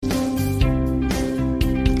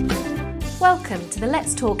Welcome to the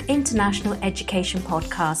Let's Talk International Education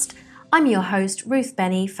podcast. I'm your host, Ruth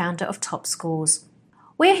Benny, founder of Top Schools.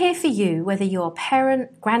 We're here for you, whether you're a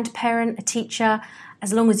parent, grandparent, a teacher.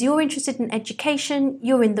 As long as you're interested in education,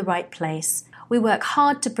 you're in the right place. We work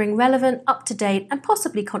hard to bring relevant, up-to-date and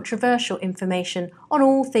possibly controversial information on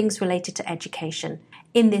all things related to education.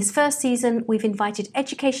 In this first season, we've invited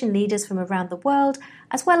education leaders from around the world,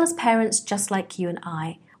 as well as parents just like you and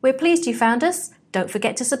I. We're pleased you found us. Don't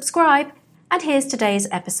forget to subscribe. And here's today's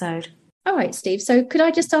episode. All right, Steve. So could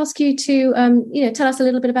I just ask you to, tell us a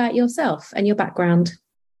little bit about yourself and your background?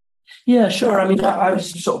 Yeah, sure. I mean, I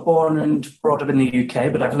was sort of born and brought up in the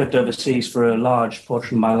UK, but I've lived overseas for a large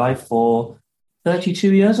portion of my life for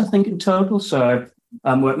 32 years, I think, in total. So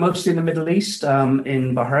I've worked mostly in the Middle East,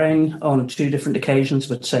 in Bahrain on 2 different occasions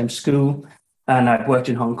with the same school. And I've worked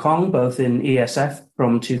in Hong Kong, both in ESF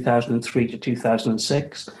from 2003 to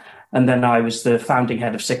 2006. And then I was the founding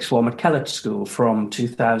head of sixth form at Kellett School from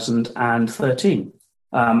 2013.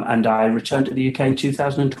 And I returned to the UK in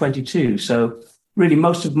 2022. So really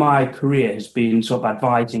most of my career has been sort of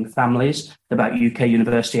advising families about UK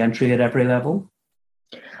university entry at every level.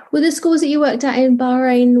 Were the schools that you worked at in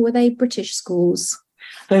Bahrain, were they British schools?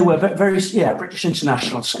 They were British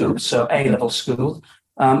international schools, so A-level school.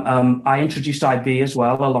 I introduced IB as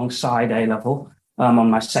well alongside A-level.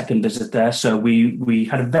 On my second visit there. So we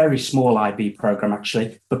had a very small IB program,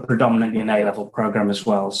 actually, but predominantly an A-level program as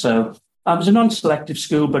well. So it was a non-selective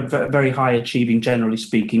school, but very high achieving, generally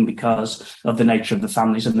speaking, because of the nature of the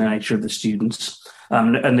families and the nature of the students.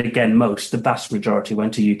 And again, the vast majority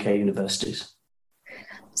went to UK universities.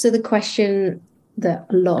 So the question that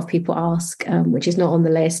a lot of people ask, which is not on the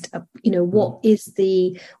list, what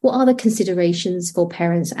are the considerations for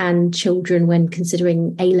parents and children when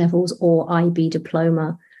considering A-levels or IB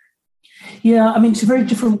diploma? Yeah, I mean, it's a very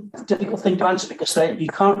difficult thing to answer because you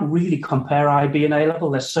can't really compare IB and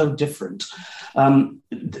A-level. They're so different.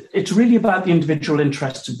 It's really about the individual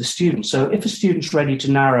interests of the student. So if a student's ready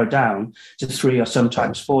to narrow down to 3 or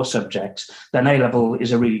sometimes 4 subjects, then A-level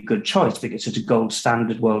is a really good choice because it's a gold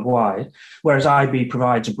standard worldwide, whereas IB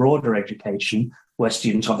provides a broader education where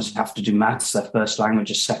students obviously have to do maths, their first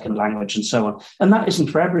language, a second language, and so on. And that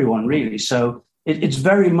isn't for everyone, really. So it's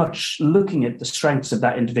very much looking at the strengths of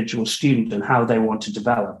that individual student and how they want to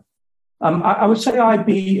develop. I would say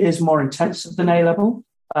IB is more intensive than A-level.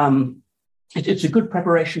 It's a good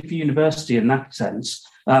preparation for university in that sense.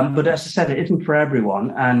 But as I said, it isn't for everyone.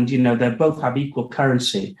 And, they both have equal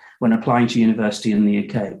currency when applying to university in the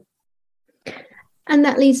UK. And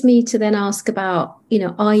that leads me to then ask about,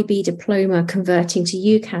 IB diploma converting to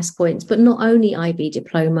UCAS points, but not only IB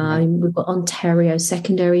diploma. I mean, we've got Ontario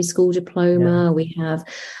secondary school diploma. We have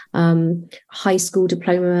high school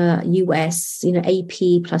diploma, US,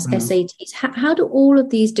 AP plus SATs. How do all of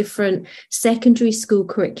these different secondary school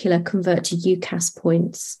curricula convert to UCAS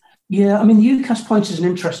points? Yeah, I mean, the UCAS points is an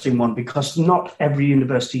interesting one because not every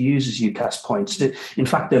university uses UCAS points. In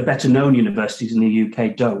fact, the better known universities in the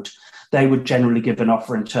UK don't. They would generally give an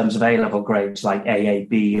offer in terms of A-level grades like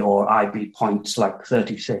AAB or IB points like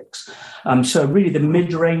 36. So really the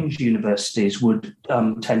mid-range universities would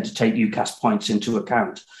tend to take UCAS points into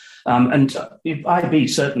account. And IB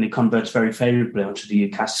certainly converts very favourably onto the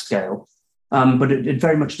UCAS scale. But it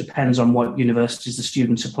very much depends on what universities the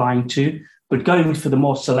student's applying to. But going for the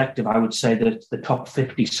more selective, I would say that the top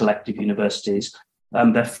 50 selective universities,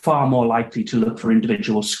 they're far more likely to look for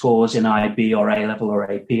individual scores in IB or A-level or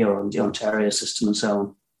AP or on the Ontario system and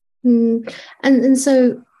so on. And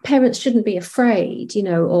so parents shouldn't be afraid,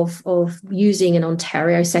 of using an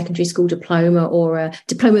Ontario secondary school diploma or a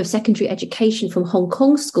diploma of secondary education from Hong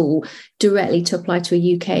Kong school directly to apply to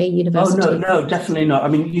a UK university. Oh, no, definitely not. I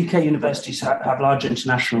mean, UK universities have large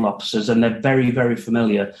international offices and they're very, very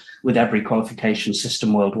familiar with every qualification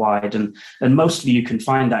system worldwide. And mostly you can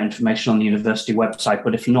find that information on the university website.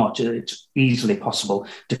 But if not, it's easily possible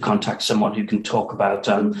to contact someone who can talk about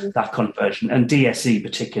that conversion. And DSE in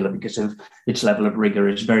particular, because of its level of rigor,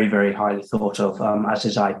 is very, very highly thought of, as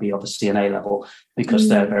is IB, obviously, and A-level, because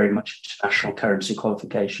they're very much international currency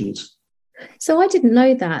qualifications. So I didn't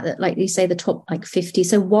know that like you say, the top 50.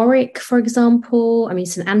 So Warwick, for example, I mean,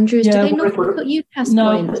 St Andrews, do they not put UCAS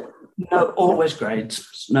points? No, always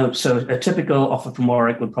grades. No, so a typical offer from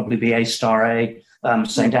Warwick would probably be A-star A.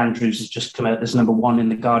 St Andrews has just come out as number 1 in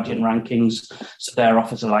the Guardian rankings. So their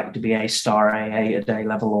offers are likely to be A-star AA at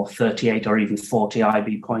A-level or 38 or even 40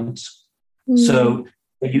 IB points. So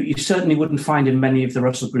you certainly wouldn't find in many of the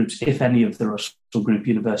Russell Groups, if any of the Russell Group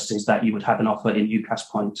universities, that you would have an offer in UCAS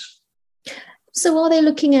points. So are they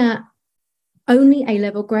looking at only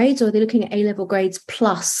A-level grades, or are they looking at A-level grades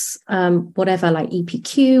plus whatever, like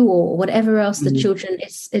EPQ or whatever else the children,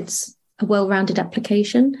 it's a well-rounded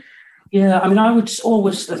application? Yeah, I mean, I would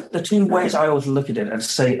always, the two ways I always look at it, I'd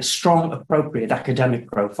say a strong, appropriate academic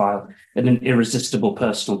profile and an irresistible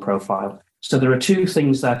personal profile. So there are two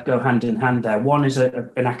things that go hand in hand there. One is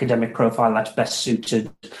an academic profile that's best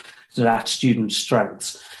suited to that student's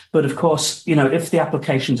strengths. But of course, if the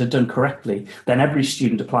applications are done correctly, then every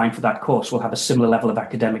student applying for that course will have a similar level of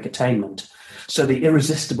academic attainment. So the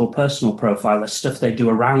irresistible personal profile, the stuff they do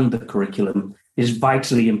around the curriculum, is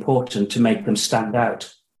vitally important to make them stand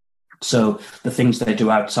out. So the things they do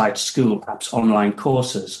outside school, perhaps online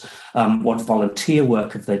courses, what volunteer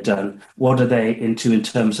work have they done? What are they into in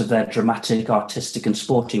terms of their dramatic, artistic and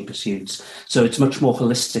sporting pursuits? So it's much more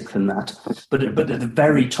holistic than that. But at the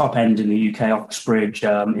very top end in the UK, Oxbridge,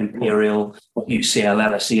 Imperial, UCL,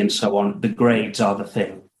 LSE and so on, the grades are the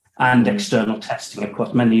thing. And external testing. Of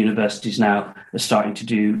course, many universities now are starting to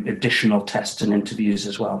do additional tests and interviews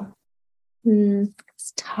as well.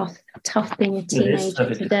 It's tough being a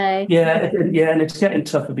teenager today. Yeah, and it's getting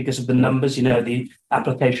tougher because of the numbers. The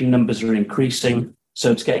application numbers are increasing,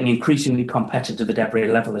 so it's getting increasingly competitive at every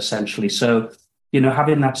level, essentially. So,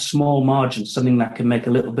 having that small margin, something that can make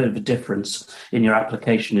a little bit of a difference in your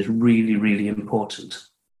application is really, really important.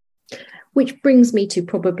 Which brings me to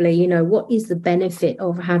probably, what is the benefit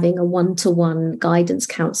of having a one-to-one guidance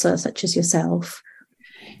counsellor such as yourself?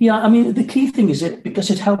 Yeah, I mean, the key thing is because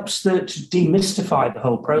it helps to demystify the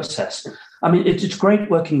whole process. I mean, it's great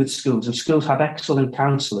working with schools, and schools have excellent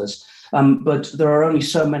counsellors, but there are only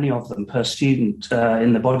so many of them per student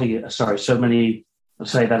in the body. So many, I'll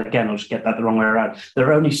say that again, I'll just get that the wrong way around. There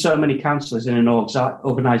are only so many counsellors in an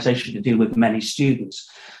organisation to deal with many students.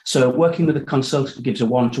 So working with a consultant gives a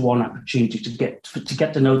one-to-one opportunity to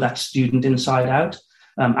get to know that student inside out,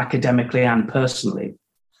 academically and personally.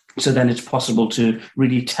 So then it's possible to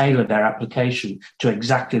really tailor their application to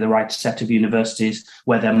exactly the right set of universities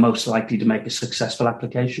where they're most likely to make a successful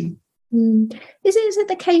application. Is it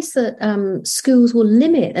the case that schools will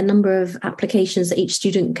limit the number of applications that each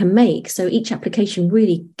student can make? So each application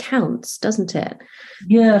really counts, doesn't it?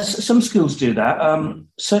 Yes, some schools do that.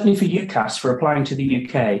 Certainly for UCAS, for applying to the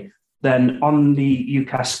UK, then on the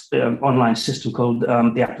UCAS online system called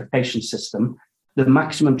the application system, the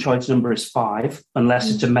maximum choice number is 5,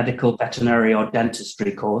 unless it's a medical, veterinary or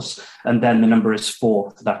dentistry course, and then the number is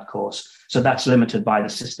 4 for that course. So that's limited by the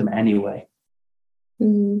system anyway.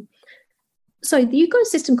 So you've got a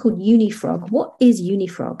system called Unifrog. What is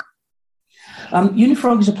Unifrog?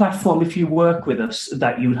 Unifrog is a platform, if you work with us,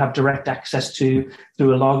 that you have direct access to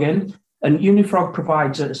through a login. And Unifrog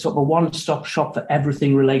provides a sort of a one-stop shop for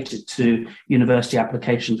everything related to university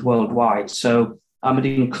applications worldwide. So it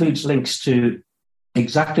includes links to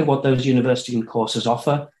exactly what those university and courses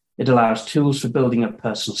offer. It allows tools for building a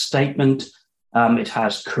personal statement. It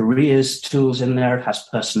has careers tools in there. It has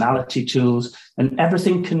personality tools, and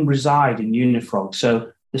everything can reside in Unifrog. So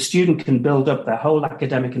the student can build up their whole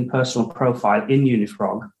academic and personal profile in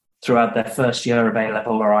Unifrog throughout their first year of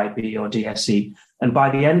A-level or IB or DSE. And by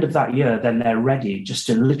the end of that year, then they're ready just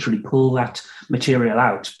to literally pull that material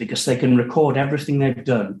out, because they can record everything they've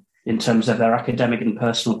done in terms of their academic and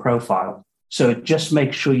personal profile. So it just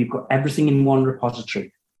makes sure you've got everything in one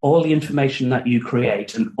repository, all the information that you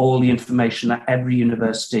create and all the information that every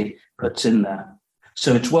university puts in there.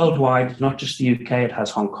 So it's worldwide, not just the UK. It has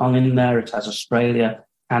Hong Kong in there. It has Australia,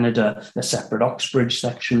 Canada, a separate Oxbridge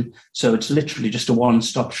section. So it's literally just a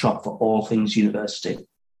one-stop shop for all things university.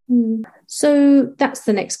 So that's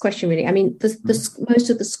the next question, really. I mean, most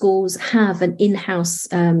of the schools have an in-house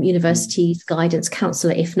universities guidance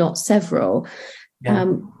counsellor, if not several. Yeah.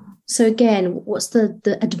 So again, what's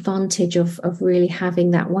the advantage of really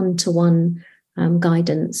having that one-to-one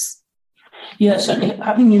guidance? Yes,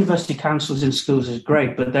 having university counsellors in schools is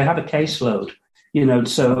great, but they have a caseload.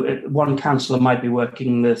 So one counsellor might be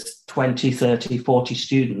working with 20, 30, 40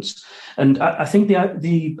 students. And I think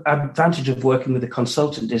the advantage of working with a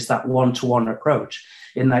consultant is that one-to-one approach,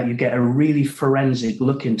 in that you get a really forensic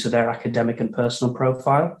look into their academic and personal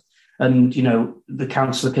profile. And, the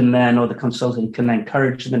counsellor can then, or the consultant can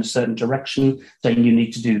encourage them in a certain direction, saying you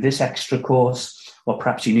need to do this extra course, or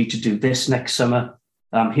perhaps you need to do this next summer.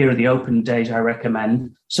 Here are the open days I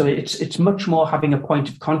recommend. So it's much more having a point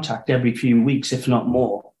of contact every few weeks, if not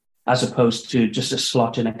more, as opposed to just a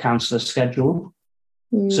slot in a counsellor's schedule.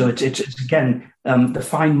 So it's again, the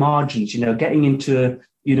fine margins, getting into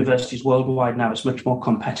universities worldwide now is much more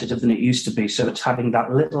competitive than it used to be. So it's having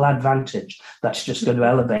that little advantage that's just going to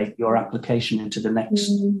elevate your application into the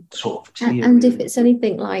next sort of tier. And if it's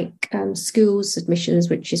anything like schools admissions,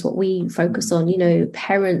 which is what we focus on,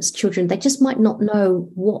 parents, children, they just might not know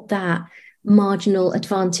what that marginal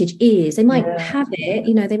advantage is. They might have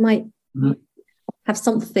it, they might have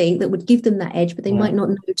something that would give them that edge, but they might not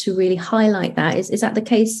know to really highlight that. Is that the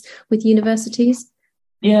case with universities?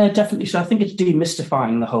 Yeah, definitely. So I think it's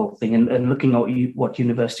demystifying the whole thing and looking at what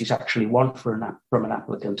universities actually want from an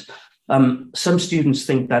applicant. Some students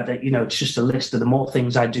think that it's just a list of the more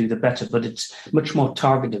things I do, the better, but it's much more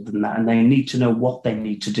targeted than that. And they need to know what they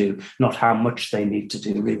need to do, not how much they need to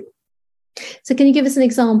do, really. So can you give us an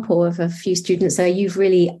example of a few students where you've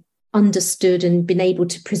really understood and been able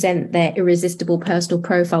to present their irresistible personal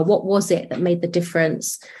profile? What was it that made the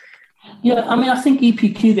difference? Yeah, I think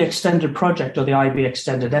EPQ, the extended project, or the IB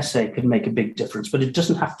extended essay can make a big difference, but it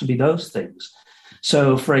doesn't have to be those things.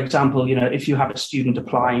 So, for example, if you have a student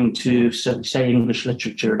applying to, say, English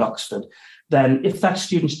literature at Oxford, then if that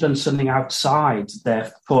student's done something outside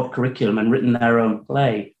their taught curriculum and written their own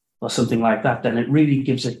play or something like that, then it really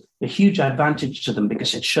gives a huge advantage to them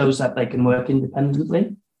because it shows that they can work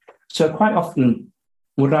independently. So quite often,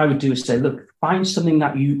 what I would do is say, look, find something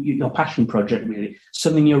that your passion project, really,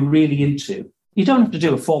 something you're really into. You don't have to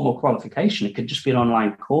do a formal qualification. It could just be an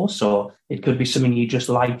online course, or it could be something you just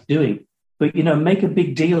like doing. But, make a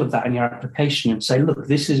big deal of that in your application and say, look,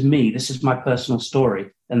 this is me. This is my personal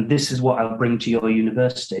story. And this is what I'll bring to your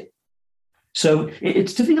university. So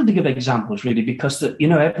it's difficult to give examples, really, because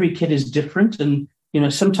every kid is different. And,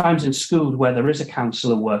 sometimes in school where there is a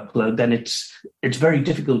counsellor workload, then it's very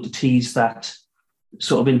difficult to tease that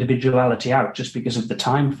sort of individuality out just because of the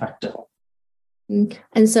time factor.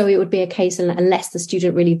 And so it would be a case, unless the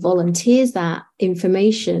student really volunteers that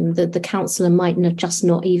information, that the counsellor might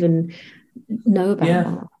not even know about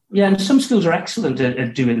that. Yeah, and some schools are excellent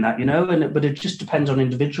at doing that, but it just depends on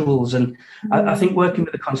individuals. And I think working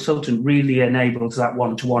with a consultant really enables that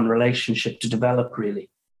one-to-one relationship to develop, really.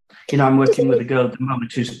 I'm working with a girl at the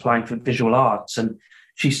moment who's applying for visual arts, and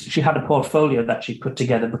she had a portfolio that she put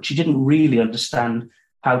together, but she didn't really understand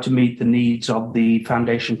how to meet the needs of the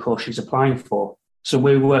foundation course she's applying for. So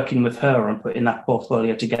we're working with her on putting that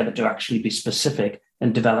portfolio together to actually be specific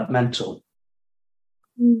and developmental.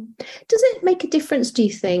 Does it make a difference, do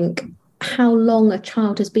you think, how long a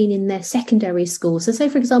child has been in their secondary school? So say,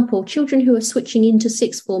 for example, children who are switching into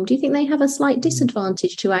sixth form, do you think they have a slight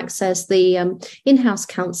disadvantage to access the in-house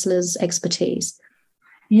counsellor's expertise?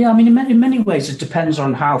 Yeah, in many ways, it depends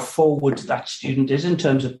on how forward that student is in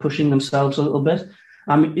terms of pushing themselves a little bit.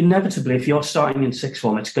 Inevitably, if you're starting in sixth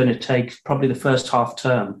form, it's going to take probably the first half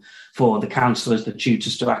term for the counsellors, the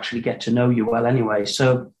tutors to actually get to know you well anyway.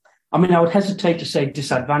 So, I would hesitate to say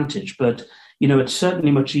disadvantage, but, it's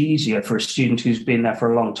certainly much easier for a student who's been there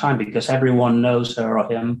for a long time because everyone knows her or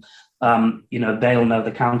him. They'll know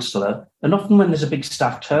the counsellor. And often when there's a big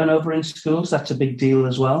staff turnover in schools, that's a big deal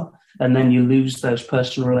as well. And then you lose those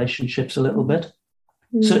personal relationships a little bit.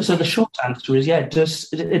 So the short answer is,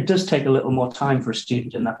 it does take a little more time for a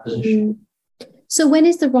student in that position. So when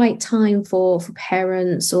is the right time for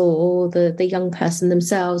parents or the young person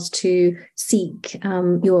themselves to seek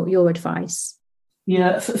your advice?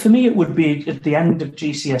 Yeah, for me, it would be at the end of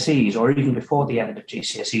GCSEs or even before the end of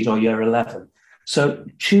GCSEs or year 11. So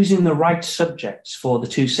choosing the right subjects for the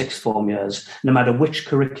 2 sixth form years, no matter which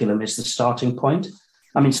curriculum, is the starting point.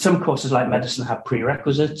 Some courses like medicine have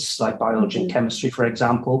prerequisites, like biology and chemistry, for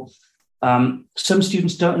example. Some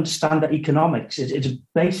students don't understand that economics is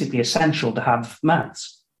basically essential to have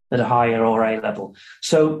maths at a higher or A level.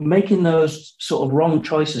 So making those sort of wrong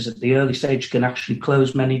choices at the early stage can actually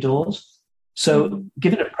close many doors. So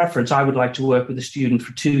given a preference, I would like to work with a student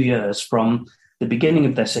for 2 years from the beginning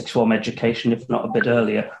of their sixth form education, if not a bit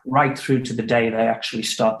earlier, right through to the day they actually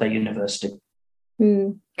start their university.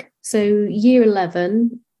 So year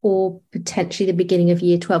 11 or potentially the beginning of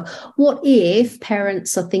year 12. What if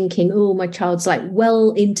parents are thinking, oh, my child's like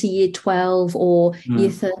well into year 12 or year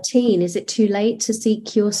 13? Is it too late to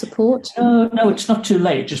seek your support? No, it's not too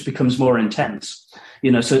late. It just becomes more intense.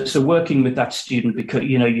 So working with that student, because,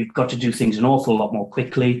 you've got to do things an awful lot more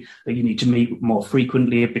quickly, but you need to meet more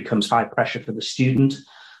frequently. It becomes high pressure for the student.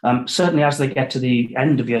 Certainly as they get to the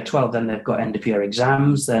end of year 12, then they've got end of year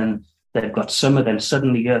exams, then they've got summer, then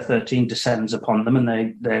suddenly year 13 descends upon them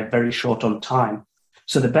and they're very short on time.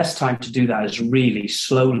 So the best time to do that is really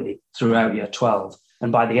slowly throughout year 12.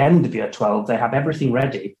 And by the end of year 12, they have everything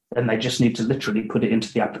ready and they just need to literally put it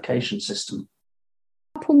into the application system.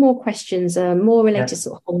 couple more questions, more related to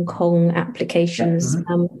sort of Hong Kong applications.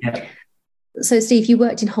 So, Steve, you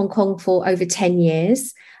worked in Hong Kong for over 10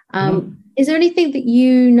 years. Is there anything that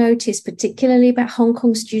you notice particularly about Hong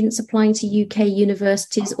Kong students applying to UK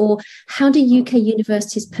universities, or how do UK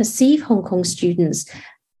universities perceive Hong Kong students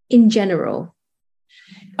in general?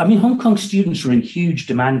 I mean, Hong Kong students are in huge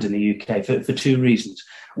demand in the UK for two reasons.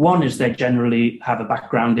 One is they generally have a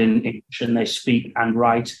background in English and they speak and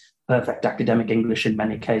write perfect academic English in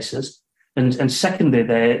many cases. And secondly,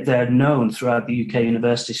 they're known throughout the UK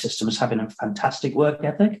university system as having a fantastic work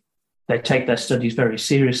ethic. They take their studies very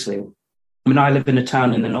seriously. I mean, I live in a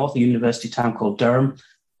town in the north, a university town called Durham,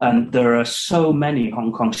 and there are so many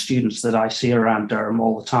Hong Kong students that I see around Durham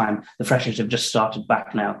all the time. The freshers have just started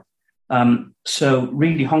back now. So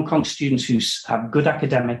really, Hong Kong students who have good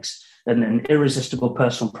academics and an irresistible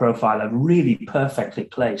personal profile are really perfectly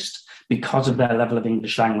placed because of their level of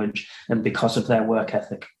English language and because of their work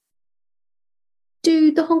ethic.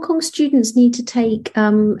 Do the Hong Kong students need to take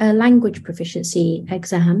a language proficiency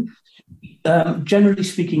exam? Generally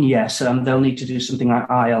speaking, yes. They'll need to do something like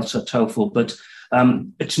IELTS or TOEFL, but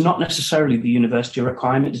it's not necessarily the university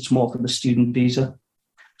requirement. It's more for the student visa.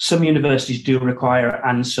 Some universities do require it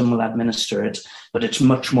and some will administer it, but it's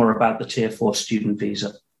much more about the Tier 4 student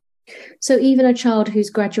visa. So even a child who's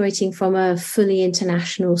graduating from a fully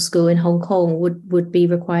international school in Hong Kong would be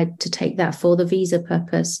required to take that for the visa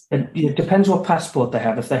purpose? It depends what passport they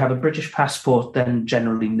have. If they have a British passport, then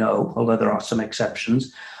generally no, although there are some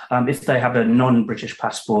exceptions. If they have a non-British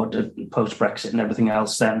passport, post-Brexit and everything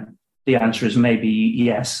else, then the answer is maybe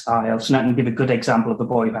yes, IELTS. And I can give a good example of a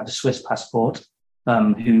boy who had a Swiss passport,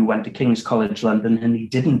 who went to King's College London, and he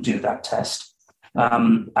didn't do that test.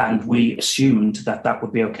 And we assumed that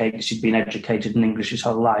would be okay because he'd been educated in English his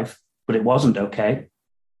whole life, but it wasn't okay.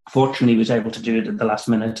 Fortunately, he was able to do it at the last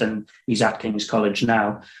minute, and he's at King's College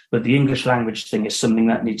now. But the English language thing is something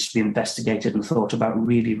that needs to be investigated and thought about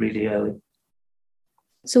really, really early.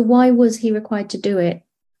 So why was he required to do it?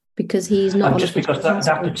 Because he's not... Just because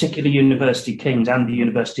that particular university, King's, and the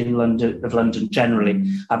University of London generally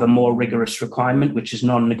have a more rigorous requirement, which is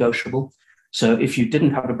non-negotiable. So if you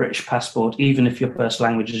didn't have a British passport, even if your first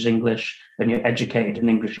language is English and you're educated in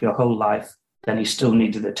English your whole life, then you still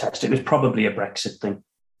needed the test. It was probably a Brexit thing,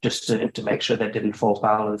 just to make sure they didn't fall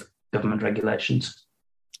foul of government regulations.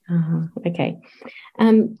 Okay.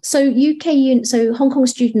 So Hong Kong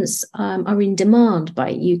students are in demand by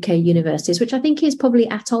UK universities, which I think is probably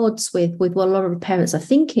at odds with what a lot of parents are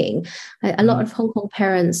thinking. A lot of Hong Kong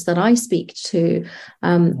parents that I speak to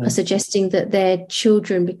are suggesting that their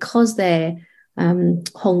children, because they're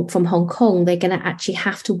from Hong Kong, they're going to actually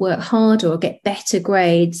have to work harder or get better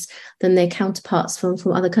grades than their counterparts from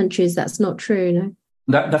other countries. That's not true, no?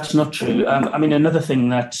 That's not true. I mean, another thing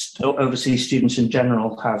that overseas students in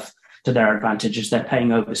general have to their advantage is they're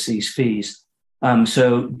paying overseas fees.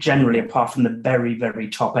 So generally, apart from the very, very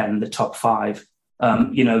top end, the top five,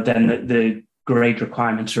 then the grade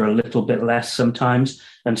requirements are a little bit less sometimes.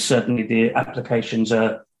 And certainly the applications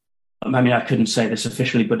are, I mean, I couldn't say this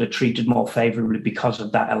officially, but are treated more favorably because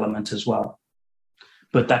of that element as well.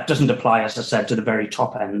 But that doesn't apply, as I said, to the very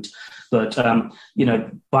top end. But,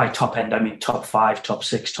 by top end, I mean top 5, top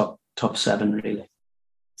 6, top 7, really.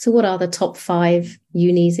 So what are the top 5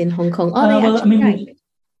 unis in Hong Kong? Are they ranked?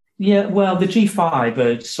 Yeah, well, the G5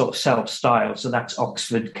 are sort of self-styled. So that's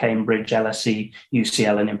Oxford, Cambridge, LSE,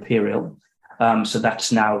 UCL and Imperial. So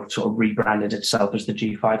that's now sort of rebranded itself as the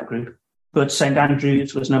G5 group. But St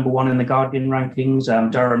Andrews was number 1 in the Guardian rankings.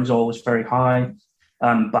 Durham's always very high.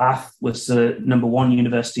 Bath was the number 1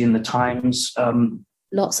 university in the Times.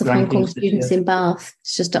 Lots of Hong Kong students in Bath.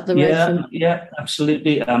 It's just up the road. Yeah,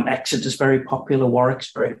 absolutely. Exeter's very popular.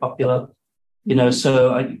 Warwick's very popular.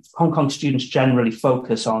 Hong Kong students generally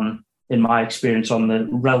focus on, in my experience, on the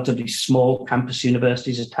relatively small campus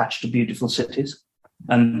universities attached to beautiful cities.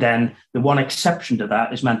 And then the one exception to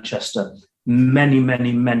that is Manchester. Many,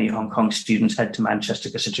 many, many Hong Kong students head to Manchester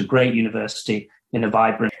because it's a great university in a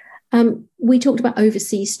vibrant. We talked about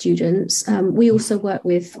overseas students. We also work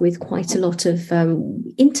with quite a lot of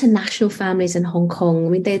international families in Hong Kong. I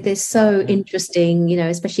mean, they're so interesting,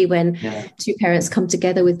 especially when two parents come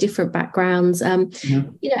together with different backgrounds.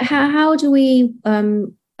 How do we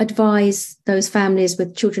advise those families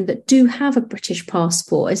with children that do have a British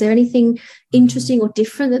passport? Is there anything interesting or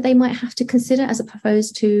different that they might have to consider as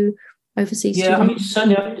opposed to overseas students? I mean,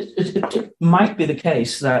 certainly it might be the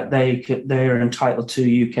case that they are entitled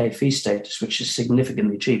to UK fee status, which is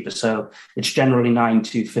significantly cheaper. So it's generally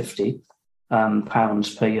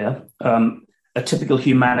 £9,250 per year. A typical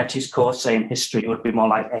humanities course, say in history, would be more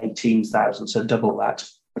like 18,000, so double that.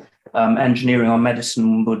 Engineering or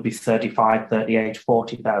medicine would be 35, 38,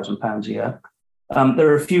 40,000 pounds a year. There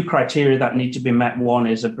are a few criteria that need to be met. One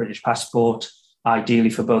is a British passport, ideally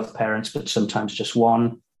for both parents, but sometimes just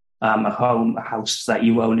one. A house that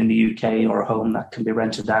you own in the UK, or a home that can be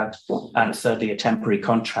rented out, and thirdly, a temporary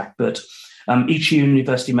contract. But each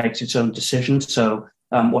university makes its own decision. So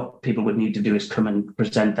what people would need to do is come and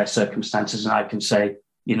present their circumstances, and I can say,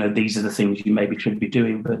 these are the things you maybe should be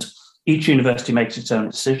doing. But each university makes its own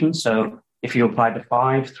decision. So if you apply to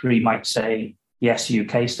 5, 3 might say yes,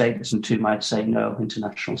 UK status, and 2 might say no,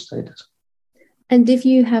 international status. And if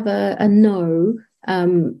you have a no,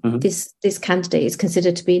 this candidate is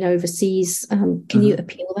considered to be an overseas, can you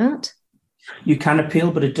appeal that? You can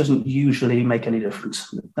appeal, but it doesn't usually make any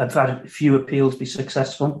difference. I've had a few appeals be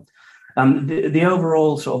successful. The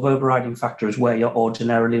overall sort of overriding factor is where you're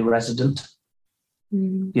ordinarily resident.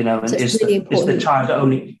 And so is the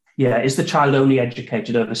child only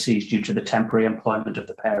educated overseas due to the temporary employment of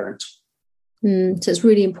the parent? So it's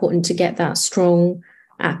really important to get that strong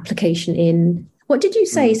application in. What did you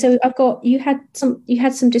say? So you had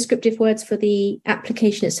some descriptive words for the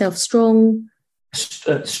application itself. Strong,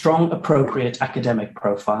 appropriate academic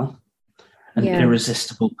profile, and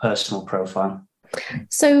irresistible personal profile.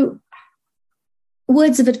 So,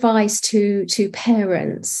 words of advice to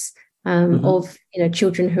parents of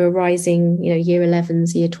children who are rising, year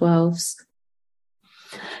 11s, year 12s.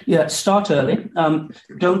 Yeah, start early.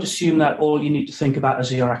 Don't assume that all you need to think about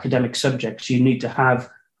is your academic subjects. You need to have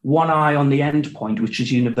one eye on the end point, which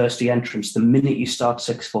is university entrance, the minute you start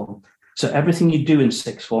sixth form. So everything you do in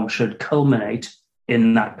sixth form should culminate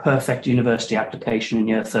in that perfect university application in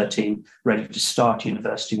year 13, ready to start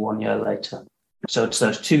university 1 year later. So it's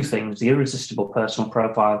those two things, the irresistible personal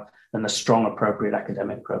profile and the strong, appropriate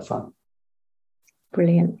academic profile.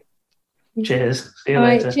 Brilliant. Cheers. See you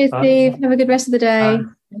later. Right, cheers, Bye. Steve. Have a good rest of the day.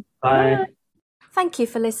 Bye. Thank you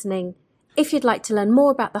for listening. If you'd like to learn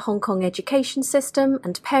more about the Hong Kong education system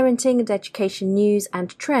and parenting and education news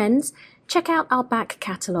and trends, check out our back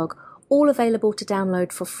catalogue, all available to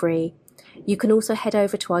download for free. You can also head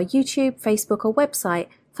over to our YouTube, Facebook or website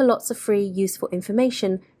for lots of free, useful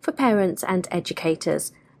information for parents and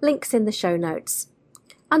educators. Links in the show notes.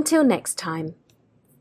 Until next time.